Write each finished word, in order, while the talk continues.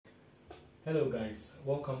Hello guys,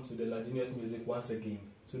 welcome to the Ladinius Music once again.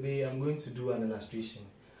 Today I'm going to do an illustration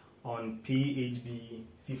on PHB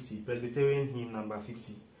 50, Presbyterian hymn number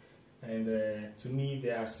 50. And to me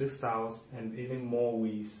there are 6 styles and even more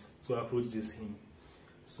ways to approach this hymn.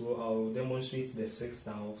 So I'll demonstrate the 6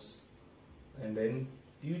 styles and then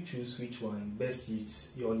you choose which one best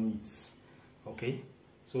suits your needs. Okay,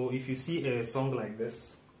 so if you see a song like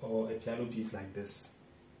this or a piano piece like this,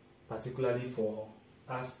 particularly for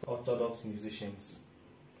as Orthodox musicians,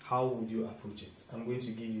 how would you approach it? I'm going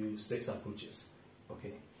to give you 6 approaches.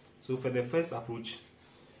 Okay, so for the first approach,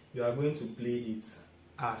 you are going to play it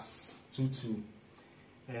as 2-2.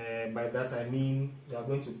 By that I mean you are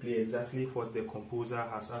going to play exactly what the composer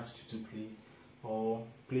has asked you to play, or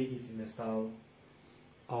play it in the style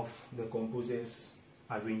of the composer's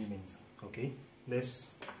arrangement. Okay,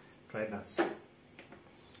 let's try that.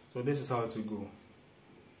 So this is how it will go.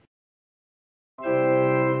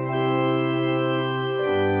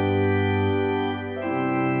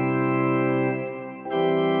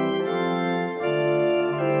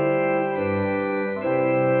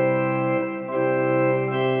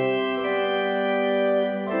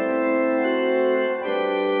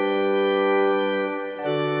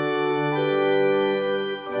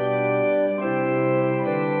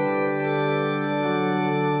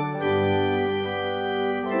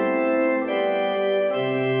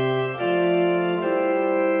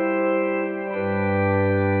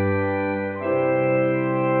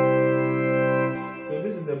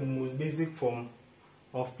 Basic form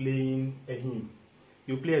of playing a hymn.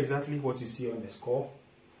 You play exactly what you see on the score,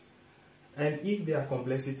 and if there are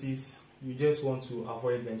complexities you just want to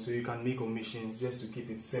avoid them so you can make omissions just to keep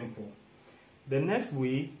it simple. The next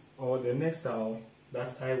way, or the next style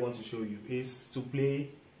that I want to show you, is to play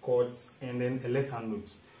chords and then a left hand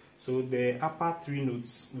note. So the upper 3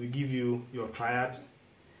 notes will give you your triad,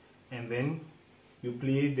 and then you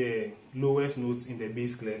play the lowest notes in the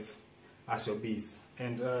bass clef as your bass,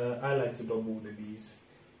 and I like to double the bass,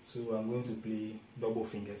 so I'm going to play double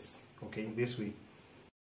fingers, okay, this way.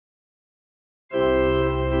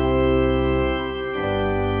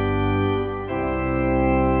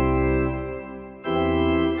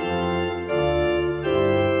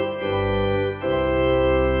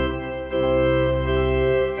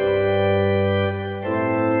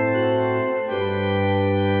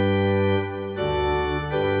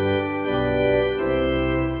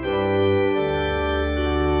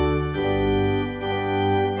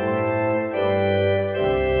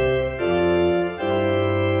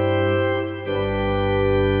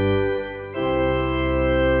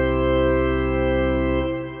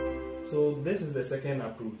 This is the second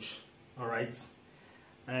approach, alright,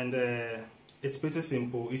 and it's pretty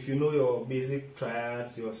simple. If you know your basic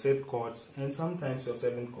triads, your 6 chords, and sometimes your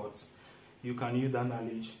 7 chords, you can use that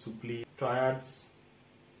knowledge to play triads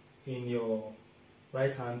in your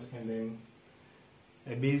right hand and then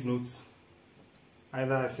a bass note,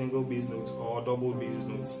 either a single bass note or double bass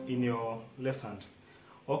notes in your left hand.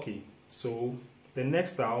 Okay, so the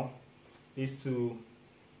next style is to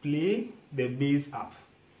play the bass up,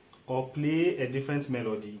 or play a different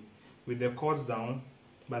melody with the chords down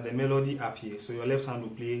but the melody up here. So your left hand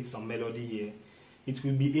will play some melody here. It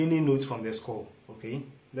will be any note from the score. Okay,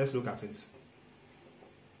 let's look at it.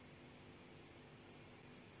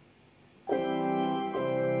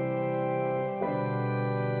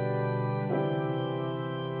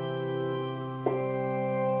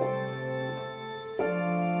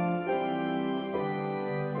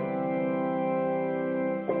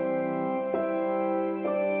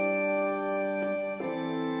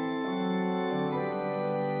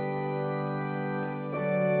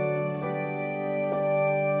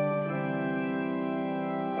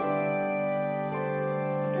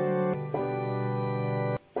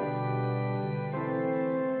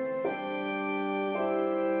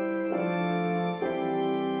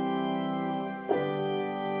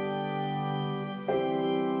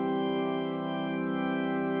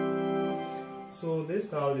 So this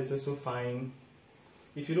style is also fine.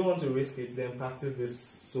 If you don't want to risk it, then practice this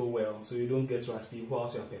so well so you don't get rusty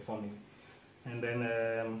whilst you are performing. And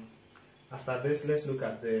then after this, let's look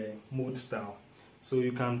at the mode style. So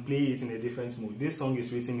you can play it in a different mode. This song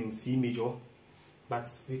is written in C major, but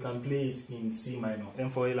we can play it in C minor.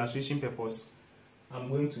 And for illustration purpose, I'm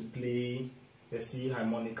going to play the C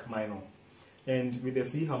harmonic minor. And with the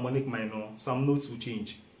C harmonic minor, some notes will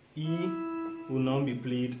change. E will now be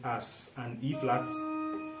played as an E flat.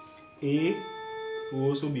 A will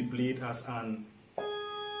also be played as an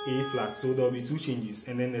A flat. So there will be 2 changes,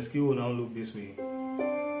 and then the scale will now look this way.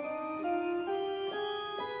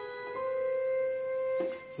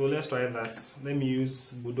 So let's try that. Let me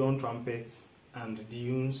use Boudon trumpet and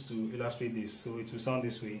dunes to illustrate this. So it will sound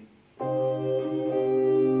this way.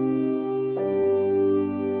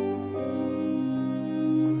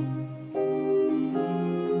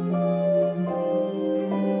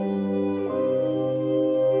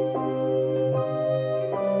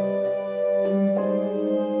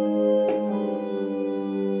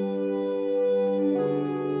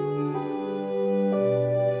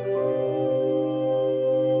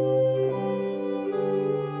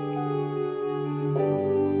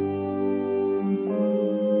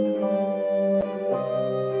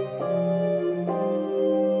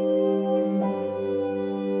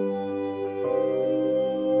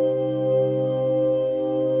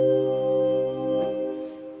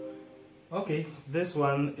 Okay, this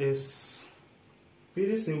one is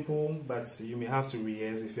pretty simple, but you may have to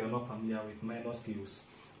rehearse if you are not familiar with minor scales.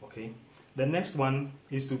 Okay, the next one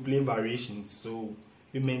is to play variations. So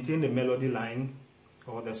you maintain the melody line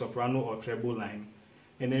or the soprano or treble line,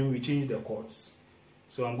 and then we change the chords.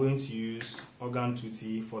 So I'm going to use organ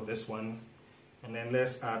tutti for this one, and then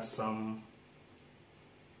let's add some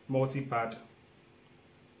multi-part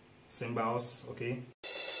cymbals. Okay.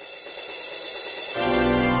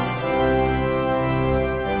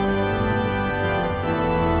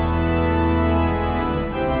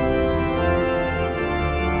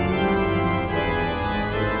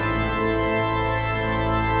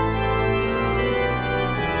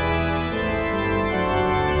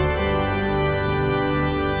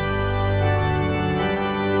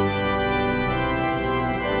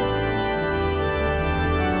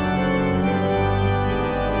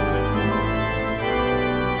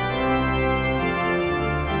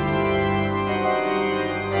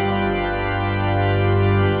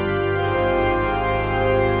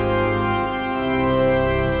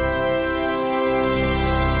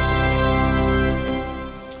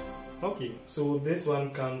 So this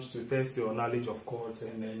one comes to test your knowledge of chords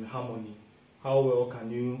and then harmony. How well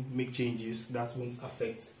can you make changes that won't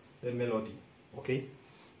affect the melody? Okay.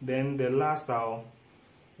 Then the last style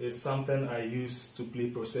is something I use to play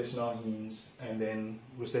processional hymns and then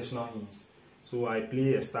recessional hymns. So I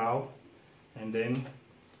play a style and then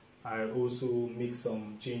I also make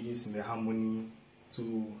some changes in the harmony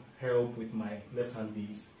to help with my left hand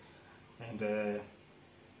bass. And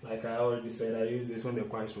like I already said, I use this when the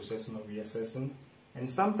choir is processing or reassessing. And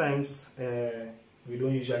sometimes we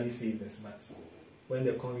don't usually say this, but when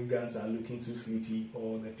the congregants are looking too sleepy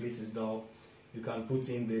or the place is dull, you can put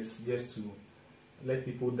in this just to let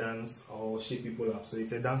people dance or shake people up. So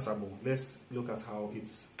it's a danceable. Let's look at how it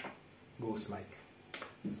goes like.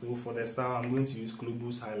 So for the style, I'm going to use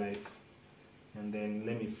Globus High Life. And then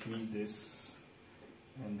let me freeze this.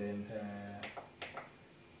 And then,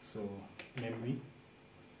 so memory.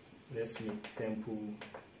 Let's make tempo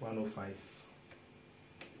 105.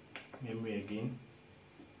 Memory again.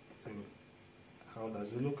 So how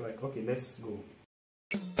does it look like? Okay, let's go.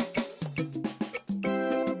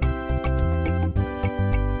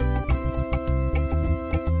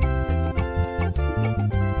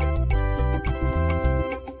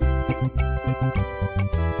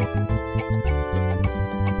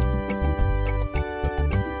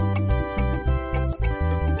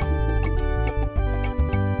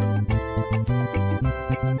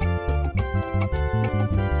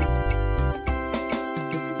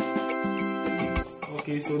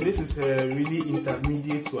 Okay, so this is a really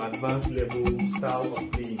intermediate to advanced level style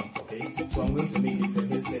of playing. Okay, so I'm going to make it a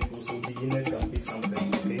bit simple so beginners can pick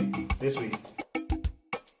something. Okay, this way.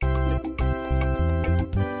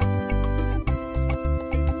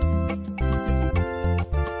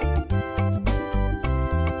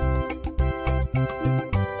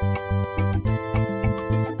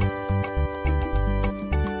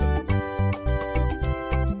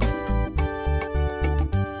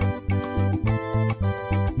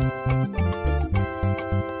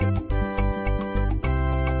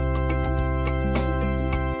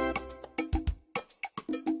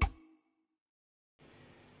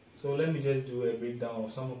 So let me just do a breakdown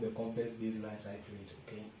of some of the complex bass lines I played.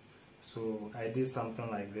 Okay, so I did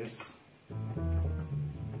something like this.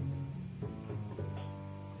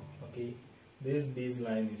 Okay, this bass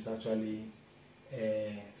line is actually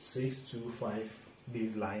a 6-2-5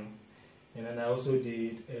 bass line, and then I also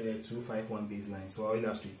did a 2-5-1 bass line. So I'll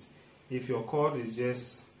illustrate. If your chord is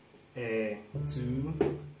just a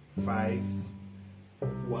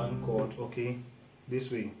 2-5-1 chord, okay,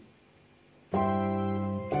 this way.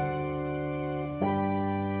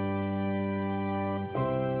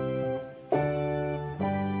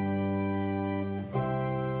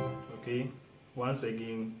 Once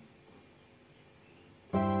again,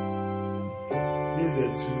 this is a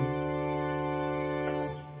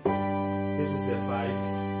This is the 5.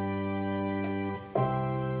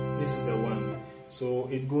 This is the 1. So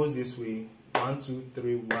it goes this way. 1, 2,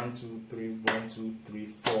 3, 1, 2, 3, 1, 2, 3,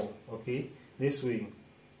 4. Okay? This way.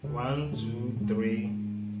 1, 2, 3.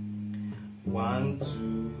 1,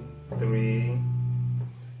 2, 3.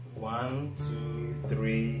 1, 2,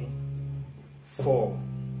 3, 4.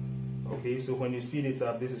 Okay, so when you speed it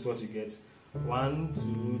up, this is what you get. 1,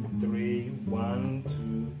 2, 3, 1,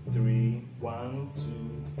 2, 3, 1,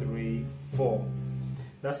 2, 3, 4.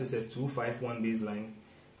 That is a 2, 5, 1 bass line.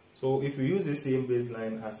 So if you use the same bass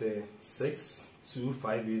line as a 6, 2,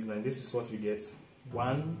 5 bass line, this is what we get.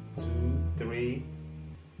 1, 2, 3,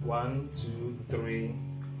 1, 2, 3,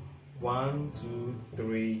 1, 2,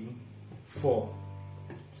 3, 4.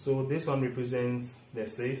 So this one represents the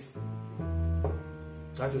 6.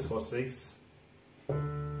 That is for 6.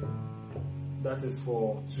 That is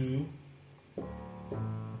for 2.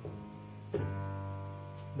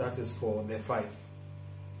 That is for the 5.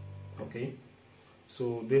 Okay,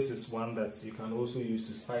 so this is one that you can also use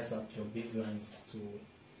to spice up your bass lines to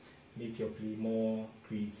make your play more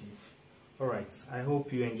creative. Alright, I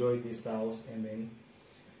hope you enjoyed these styles, and then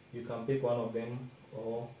you can pick one of them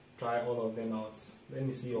or try all of them out. Let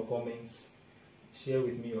me see your comments, share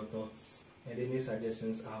with me your thoughts, and any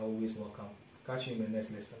suggestions are always welcome. Catch you in the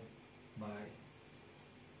next lesson. Bye.